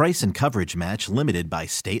 Price and coverage match limited by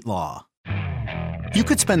state law. You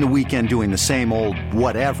could spend the weekend doing the same old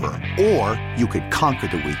whatever, or you could conquer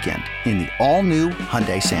the weekend in the all-new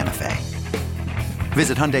Hyundai Santa Fe.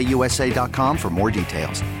 Visit HyundaiUSA.com for more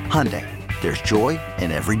details. Hyundai, there's joy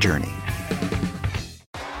in every journey.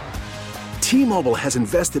 T-Mobile has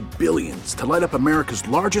invested billions to light up America's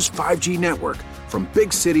largest 5G network, from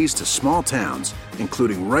big cities to small towns,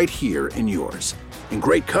 including right here in yours. And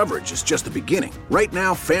great coverage is just the beginning. Right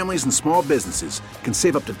now, families and small businesses can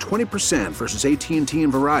save up to 20% versus AT&T and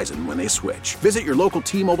Verizon when they switch. Visit your local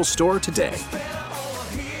T-Mobile store today.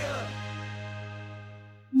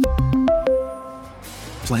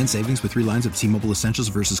 Plan savings with 3 lines of T-Mobile Essentials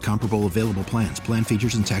versus comparable available plans. Plan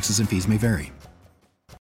features and taxes and fees may vary.